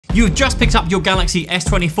You've just picked up your Galaxy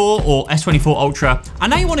S24 or S24 Ultra, and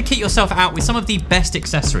now you want to kit yourself out with some of the best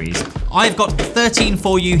accessories. I've got 13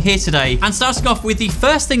 for you here today, and starting off with the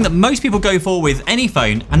first thing that most people go for with any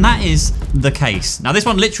phone, and that is the case. Now this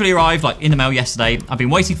one literally arrived like in the mail yesterday. I've been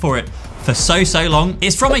waiting for it for so long.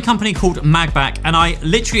 It's from a company called Magback, and I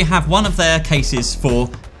literally have one of their cases for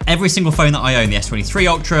every single phone that I own, the S23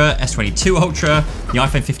 Ultra, S22 Ultra, the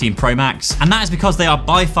iPhone 15 Pro Max, and that is because they are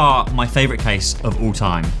by far my favorite case of all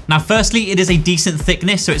time. Now, firstly, it is a decent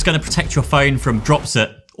thickness, so it's going to protect your phone from drops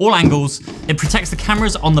at all angles. It protects the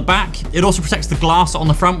cameras on the back. It also protects the glass on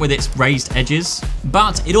the front with its raised edges,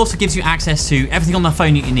 but it also gives you access to everything on the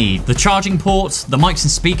phone that you need. The charging ports, the mics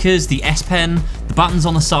and speakers, the S Pen, the buttons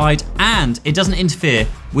on the side, and it doesn't interfere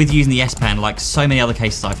with using the S Pen like so many other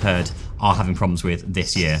cases I've heard are having problems with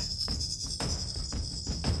this year.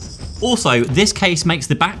 Also, this case makes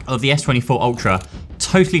the back of the S24 Ultra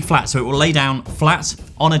totally flat, so it will lay down flat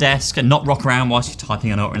on a desk and not rock around whilst you're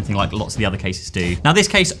typing on it or anything like lots of the other cases do. Now this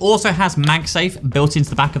case also has MagSafe built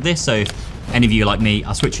into the back of this, so if any of you like me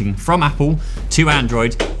are switching from Apple to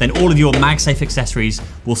Android, then all of your MagSafe accessories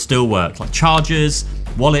will still work, like chargers,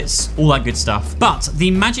 wallets, all that good stuff. But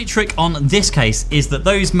the magic trick on this case is that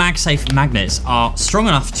those MagSafe magnets are strong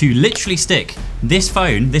enough to literally stick this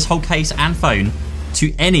phone, this whole case and phone,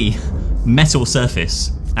 to any metal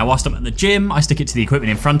surface. Now, whilst I'm at the gym, I stick it to the equipment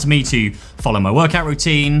in front of me to follow my workout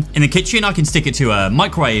routine. In the kitchen, I can stick it to a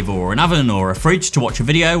microwave or an oven or a fridge to watch a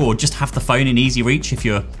video, or just have the phone in easy reach if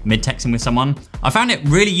you're mid-texting with someone. I found it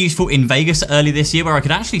really useful in Vegas early this year, where I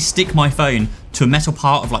could actually stick my phone to a metal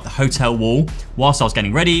part of like the hotel wall whilst I was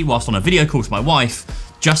getting ready, whilst on a video call to my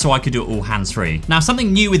wife, just so I could do it all hands-free. Now,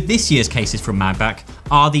 something new with this year's cases from Magback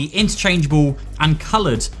are the interchangeable and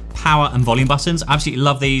colored power and volume buttons. I absolutely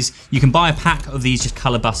love these. You can buy a pack of these just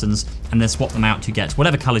colored buttons and then swap them out to get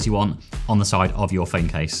whatever colors you want on the side of your phone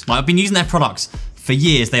case. I've been using their products for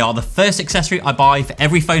years. They are the first accessory I buy for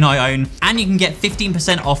every phone I own, and you can get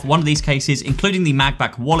 15% off one of these cases, including the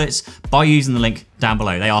Magback wallets, by using the link down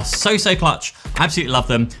below. They are so clutch. I absolutely love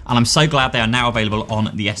them, and I'm so glad they are now available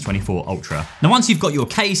on the S24 Ultra. Now, once you've got your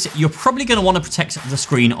case, you're probably going to want to protect the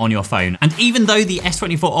screen on your phone. And even though the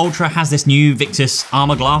S24 Ultra has this new Victus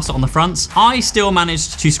armor glass on the front, I still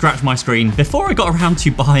managed to scratch my screen before I got around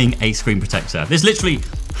to buying a screen protector. This literally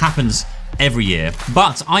happens every year,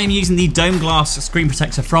 but I am using the dome glass screen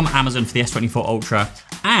protector from Amazon for the S24 Ultra,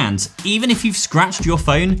 and even if you've scratched your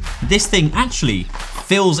phone, this thing actually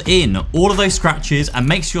fills in all of those scratches and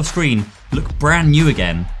makes your screen look brand new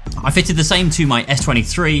again. I fitted the same to my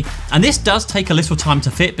S23, and this does take a little time to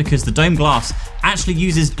fit because the dome glass actually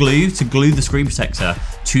uses glue to glue the screen protector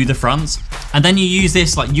to the front, and then you use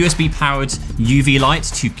this like USB powered UV light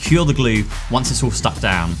to cure the glue once it's all stuck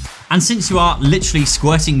down. And since you are literally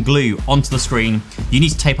squirting glue onto the screen, you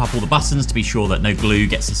need to tape up all the buttons to be sure that no glue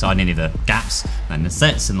gets inside any of the gaps and the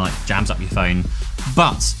sets and like jams up your phone.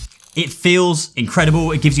 But it feels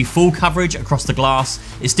incredible. It gives you full coverage across the glass.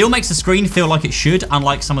 It still makes the screen feel like it should,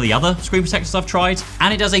 unlike some of the other screen protectors I've tried.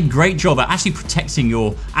 And it does a great job at actually protecting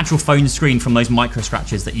your actual phone screen from those micro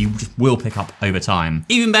scratches that you just will pick up over time.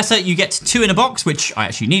 Even better, you get 2 in a box, which I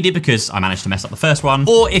actually needed because I managed to mess up the first one.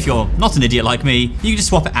 Or if you're not an idiot like me, you can just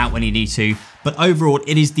swap it out when you need to. But overall,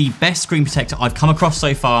 it is the best screen protector I've come across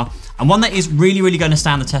so far, and one that is really going to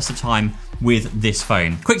stand the test of time with this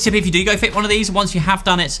phone. Quick tip, if you do go fit one of these, once you have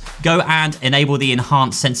done it, go and enable the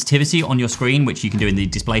enhanced sensitivity on your screen, which you can do in the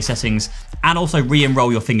display settings, and also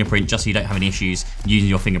re-enroll your fingerprint just so you don't have any issues using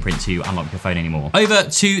your fingerprint to unlock your phone anymore. Over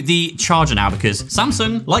to the charger now, because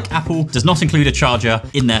Samsung, like Apple, does not include a charger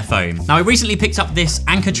in their phone. Now, I recently picked up this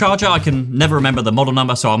Anker charger. I can never remember the model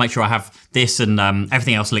number, so I'll make sure I have this and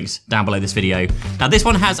everything else linked down below this video. Now, this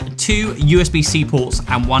one has 2 USB-C ports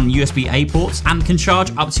and 1 USB-A port, and can charge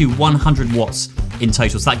up to 100 watts in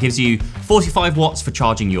total. So that gives you 45 watts for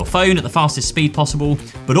charging your phone at the fastest speed possible,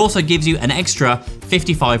 but also gives you an extra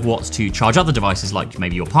 55 watts to charge other devices like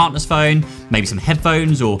maybe your partner's phone, maybe some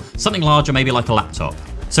headphones, or something larger, maybe like a laptop.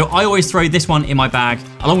 So I always throw this one in my bag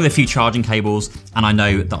along with a few charging cables, and I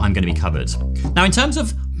know that I'm going to be covered. Now, in terms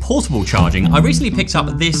of portable charging, I recently picked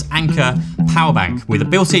up this Anker power bank with a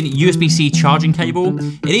built-in USB-C charging cable.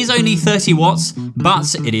 It is only 30 watts,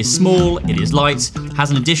 but it is small, it is light, has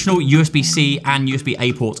an additional USB-C and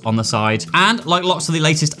USB-A port on the side, and like lots of the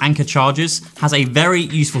latest Anker chargers, has a very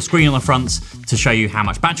useful screen on the front to show you how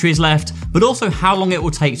much battery is left, but also how long it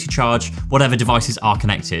will take to charge whatever devices are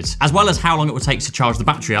connected, as well as how long it will take to charge the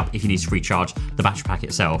battery up if you need to recharge the battery pack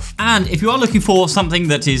itself. And if you are looking for something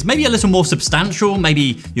that is maybe a little more substantial,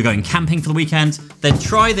 maybe you're going camping for the weekend, then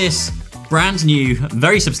try this brand new,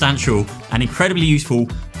 very substantial and incredibly useful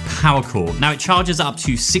power cord. Now it charges up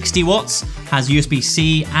to 60 watts, has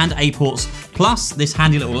USB-C and A ports, plus this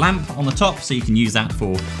handy little lamp on the top, so you can use that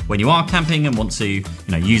for when you are camping and want to,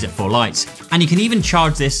 use it for lights. And you can even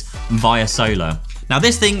charge this via solar. Now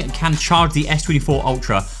this thing can charge the S24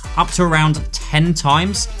 Ultra up to around 10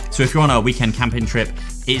 times. So if you're on a weekend camping trip,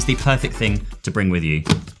 it's the perfect thing to bring with you.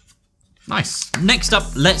 Nice. Next up,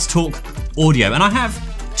 let's talk audio. And I have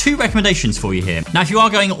 2 recommendations for you here. Now, if you are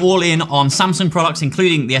going all in on Samsung products,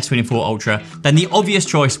 including the S24 Ultra, then the obvious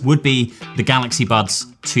choice would be the Galaxy Buds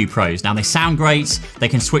 2 Pros. Now, they sound great. They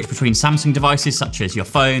can switch between Samsung devices, such as your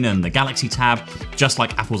phone and the Galaxy Tab, just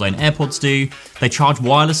like Apple's own AirPods do. They charge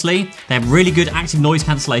wirelessly. They have really good active noise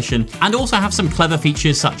cancellation, and also have some clever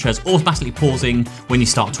features, such as automatically pausing when you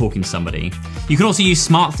start talking to somebody. You can also use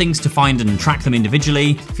smart things to find and track them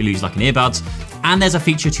individually, if you lose like an earbud. And there's a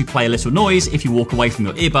feature to play a little noise if you walk away from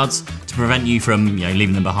your earbuds to prevent you from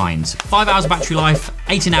leaving them behind. 5 hours battery life,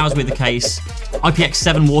 18 hours with the case,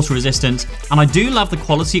 IPX7 water resistant, and I do love the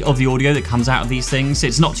quality of the audio that comes out of these things.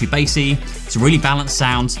 It's not too bassy, it's a really balanced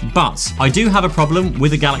sound, but I do have a problem with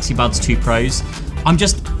the Galaxy Buds 2 Pros. I'm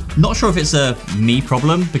just not sure if it's a me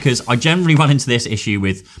problem, because I generally run into this issue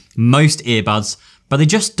with most earbuds, but they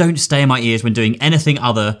just don't stay in my ears when doing anything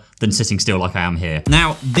other than sitting still like I am here.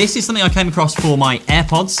 Now, this is something I came across for my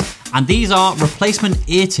AirPods, and these are replacement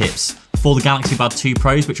ear tips for the Galaxy Buds 2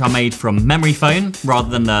 Pros, which are made from memory foam rather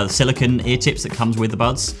than the silicone ear tips that comes with the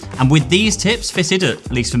buds. And with these tips fitted,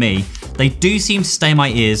 at least for me, they do seem to stay in my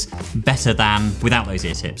ears better than without those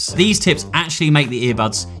ear tips. These tips actually make the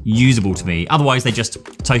earbuds usable to me. Otherwise, they just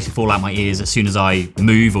totally fall out my ears as soon as I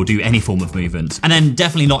move or do any form of movement. And then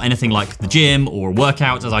definitely not anything like the gym or a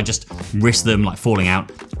workout, as I just risk them like falling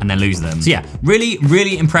out and then lose them. So yeah, really,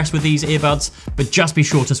 really impressed with these earbuds, but just be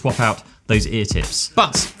sure to swap out those ear tips.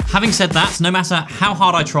 But having said that, no matter how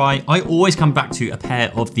hard I try, I always come back to a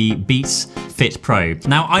pair of the Beats Fit Pro.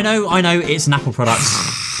 Now, I know it's an Apple product,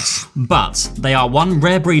 but they are one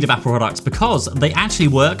rare breed of Apple products because they actually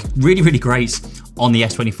work really, really great on the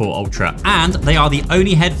S24 Ultra. And they are the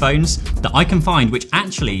only headphones that I can find which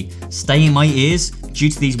actually stay in my ears due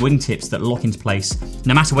to these wingtips that lock into place,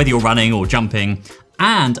 no matter whether you're running or jumping.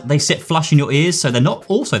 And they sit flush in your ears, so they're not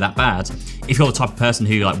also that bad if you're the type of person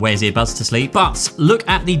who wears earbuds to sleep. But look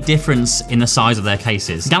at the difference in the size of their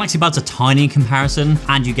cases. Galaxy Buds are tiny in comparison,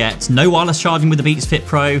 and you get no wireless charging with the Beats Fit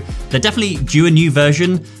Pro. They're definitely due a new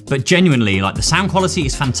version, but genuinely, the sound quality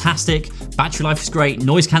is fantastic, battery life is great,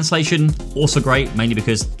 noise cancellation also great, mainly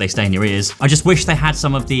because they stay in your ears. I just wish they had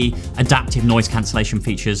some of the adaptive noise cancellation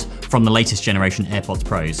features from the latest generation AirPods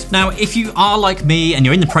Pros. Now, if you are like me and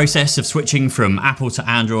you're in the process of switching from Apple to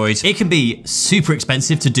Android, it can be super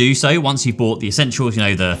expensive to do so once you've bought the essentials,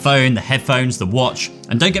 the phone, the headphones, the watch,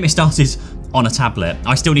 and don't get me started on a tablet.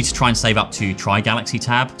 I still need to try and save up to try Galaxy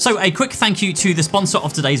Tab. So a quick thank you to the sponsor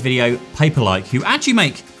of today's video, Paperlike, who actually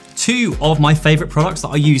make 2 of my favorite products that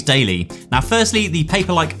I use daily. Now, firstly, the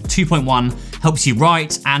Paperlike 2.1 helps you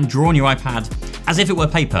write and draw on your iPad as if it were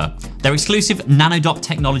paper. Their exclusive nanodot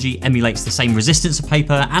technology emulates the same resistance of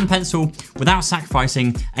paper and pencil without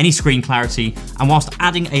sacrificing any screen clarity, and whilst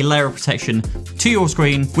adding a layer of protection to your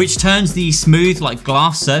screen, which turns the smooth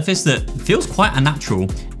glass surface that feels quite unnatural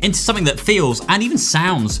into something that feels and even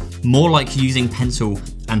sounds more like using pencil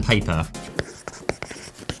and paper.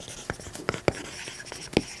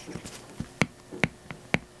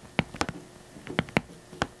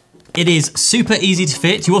 It is super easy to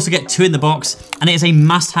fit. You also get 2 in the box, and it is a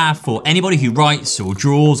must-have for anybody who writes or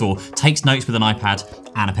draws or takes notes with an iPad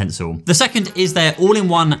and a pencil. The second is their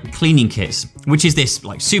all-in-one cleaning kit, which is this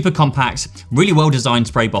super compact, really well-designed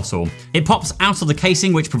spray bottle. It pops out of the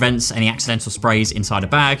casing, which prevents any accidental sprays inside a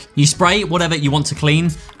bag. You spray whatever you want to clean,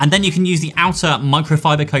 and then you can use the outer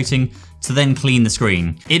microfiber coating to then clean the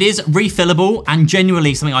screen. It is refillable and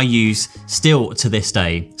genuinely something I use still to this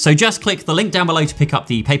day. So just click the link down below to pick up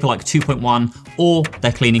the Paperlike 2.1 or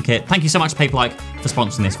their cleaning kit. Thank you so much, Paperlike, for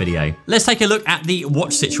sponsoring this video. Let's take a look at the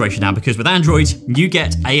watch situation now, because with Android, you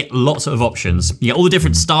get a lot of options. You get all the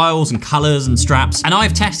different styles and colors and straps, and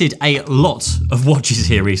I've tested a lot of watches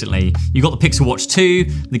here recently. You've got the Pixel Watch 2,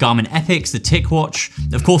 the Garmin Epix, the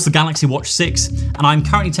TicWatch, of course the Galaxy Watch 6, and I'm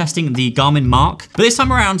currently testing the Garmin Mark. But this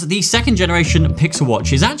time around, the second generation Pixel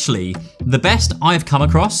Watch is actually the best I've come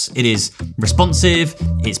across. It is responsive,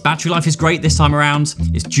 its battery life is great this time around,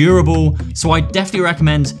 it's durable, so I definitely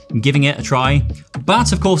recommend giving it a try.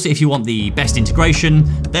 But of course, if you want the best integration,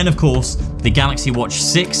 then of course, the Galaxy Watch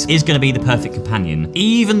 6 is going to be the perfect companion.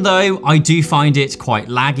 Even though I do find it quite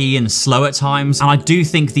laggy and slow at times, and I do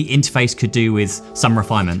think the interface could do with some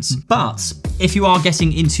refinements. But if you are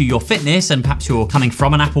getting into your fitness and perhaps you're coming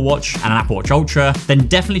from an Apple Watch and an Apple Watch Ultra, then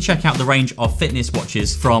definitely check out the range of fitness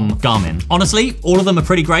watches from Garmin. Honestly, all of them are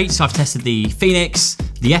pretty great. So I've tested the Phoenix,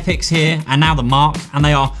 the Epics here, and now the Mark, and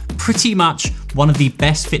they are pretty much one of the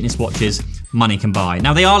best fitness watches money can buy.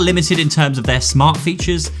 Now they are limited in terms of their smart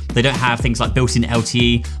features. They don't have things like built-in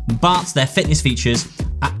LTE, but their fitness features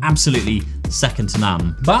are absolutely second to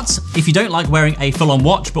none. But if you don't like wearing a full-on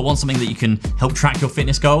watch but want something that you can help track your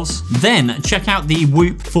fitness goals, then check out the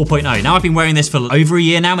WHOOP 4.0. Now I've been wearing this for over a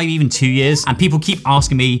year now, maybe even 2 years, and people keep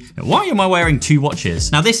asking me, why am I wearing 2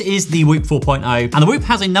 watches? Now this is the WHOOP 4.0, and the WHOOP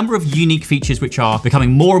has a number of unique features which are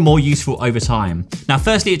becoming more and more useful over time. Now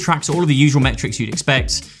firstly, it tracks all of the usual metrics you'd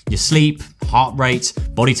expect, your sleep, heart rate,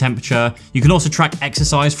 body temperature. You can also track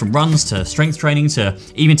exercise from runs to strength training to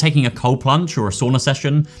even taking a cold plunge or a sauna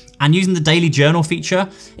session. And using the daily journal feature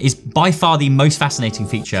is by far the most fascinating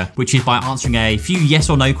feature, which is by answering a few yes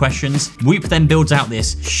or no questions. WHOOP then builds out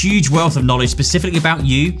this huge wealth of knowledge specifically about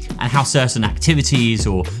you and how certain activities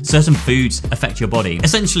or certain foods affect your body.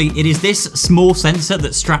 Essentially, it is this small sensor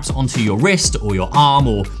that straps onto your wrist or your arm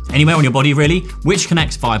or anywhere on your body really, which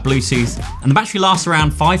connects via Bluetooth, and the battery lasts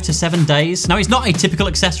around 5 to 7 days. Now it's not a typical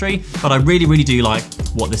accessory, but I really do like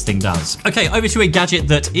what this thing does. Okay, over to a gadget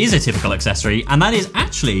that is a typical accessory, and that is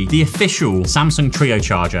actually the official Samsung Trio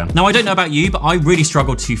charger. Now I don't know about you, but I really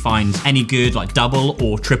struggled to find any good like double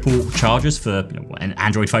or triple chargers for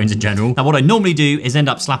Android phones in general. Now what I normally do is end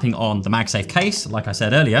up slapping on the MagSafe case, like I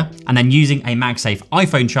said earlier, and then using a MagSafe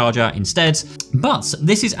iPhone charger instead. But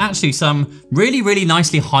this is actually some really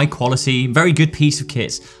nicely high quality, very good piece of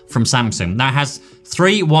kit from Samsung. Now it has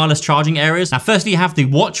 3 wireless charging areas. Now firstly you have the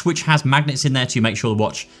watch, which has magnets in there to make sure the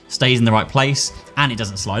watch stays in the right place and it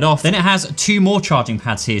doesn't slide off. Then it has 2 more charging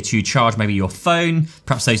pads here to charge maybe your phone,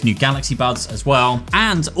 perhaps those new Galaxy Buds as well.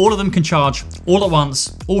 And all of them can charge all at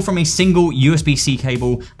once, all from a single USB-C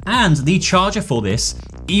cable, and the charger for this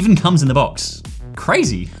even comes in the box.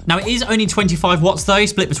 Crazy. Now it is only 25 watts though,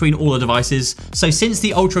 split between all the devices. So since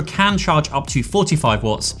the Ultra can charge up to 45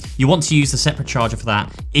 watts, you want to use the separate charger for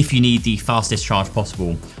that if you need the fastest charge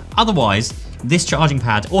possible. Otherwise, this charging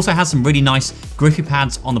pad also has some really nice grippy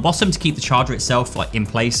pads on the bottom to keep the charger itself like in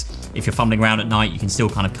place. If you're fumbling around at night, you can still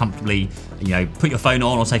kind of comfortably, put your phone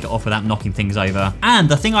on or take it off without knocking things over. And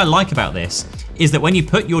the thing I like about this is that when you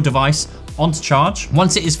put your device onto charge,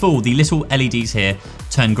 once it is full, the little LEDs here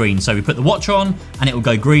turn green. So we put the watch on and it will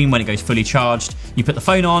go green when it goes fully charged. You put the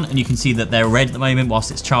phone on and you can see that they're red at the moment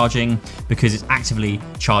whilst it's charging because it's actively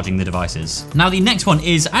charging the devices. Now the next one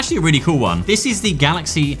is actually a really cool one. This is the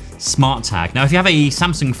Galaxy Smarttag. Now if you have a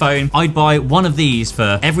Samsung phone, I'd buy one of these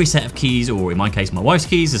for every set of keys, or in my case, my wife's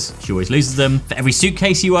keys, as she always loses them, for every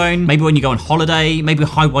suitcase you own, maybe when you go on holiday, maybe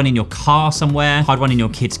hide one in your car somewhere, hide one in your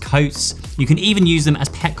kids' coats. You can even use them as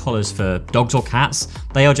pet collars for dogs or cats.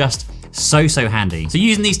 They are just so handy. So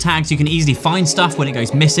using these tags, you can easily find stuff when it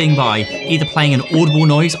goes missing by either playing an audible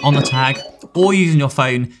noise on the tag or using your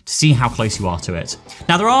phone to see how close you are to it.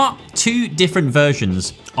 Now there are 2 different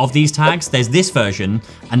versions of these tags. There's this version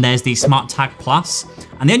and there's the Smarttag Plus.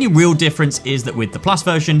 And the only real difference is that with the Plus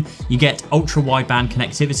version, you get ultra wideband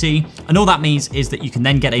connectivity. And all that means is that you can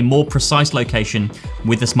then get a more precise location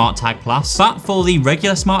with the Smarttag Plus. But for the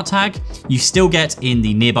regular Smarttag, you still get in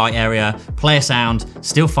the nearby area, play a sound,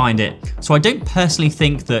 still find it. So I don't personally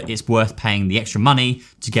think that it's worth paying the extra money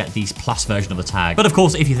to get the Plus version of the tag. But of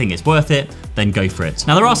course, if you think it's worth it, then go for it.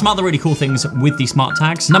 Now there are some other really cool things with the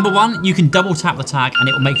Smarttags. Number 1, you can double tap the tag and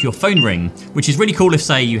it will make your phone ring, which is really cool if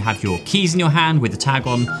say you have your keys in your hand with the tag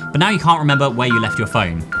on, but now you can't remember where you left your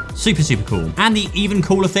phone. Super cool. And the even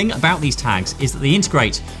cooler thing about these tags is that they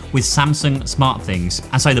integrate with Samsung SmartThings.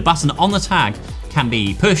 And so the button on the tag can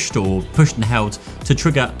be pushed or pushed and held to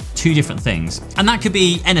trigger 2 different things. And that could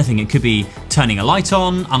be anything. It could be turning a light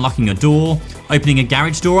on, unlocking a door, opening a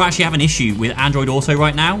garage door. I actually have an issue with Android Auto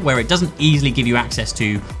right now where it doesn't easily give you access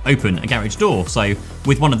to open a garage door. So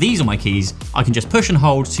with one of these on my keys, I can just push and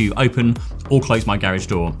hold to open or close my garage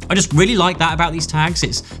door. I just really like that about these tags.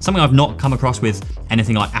 It's something I've not come across with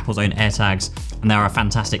anything like Apple's own Airtags, and they're a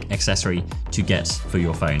fantastic accessory to get for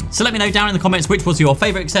your phone. So let me know down in the comments which was your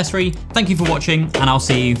favorite accessory. Thank you for watching, and I'll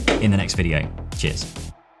see you in the next video. Cheers.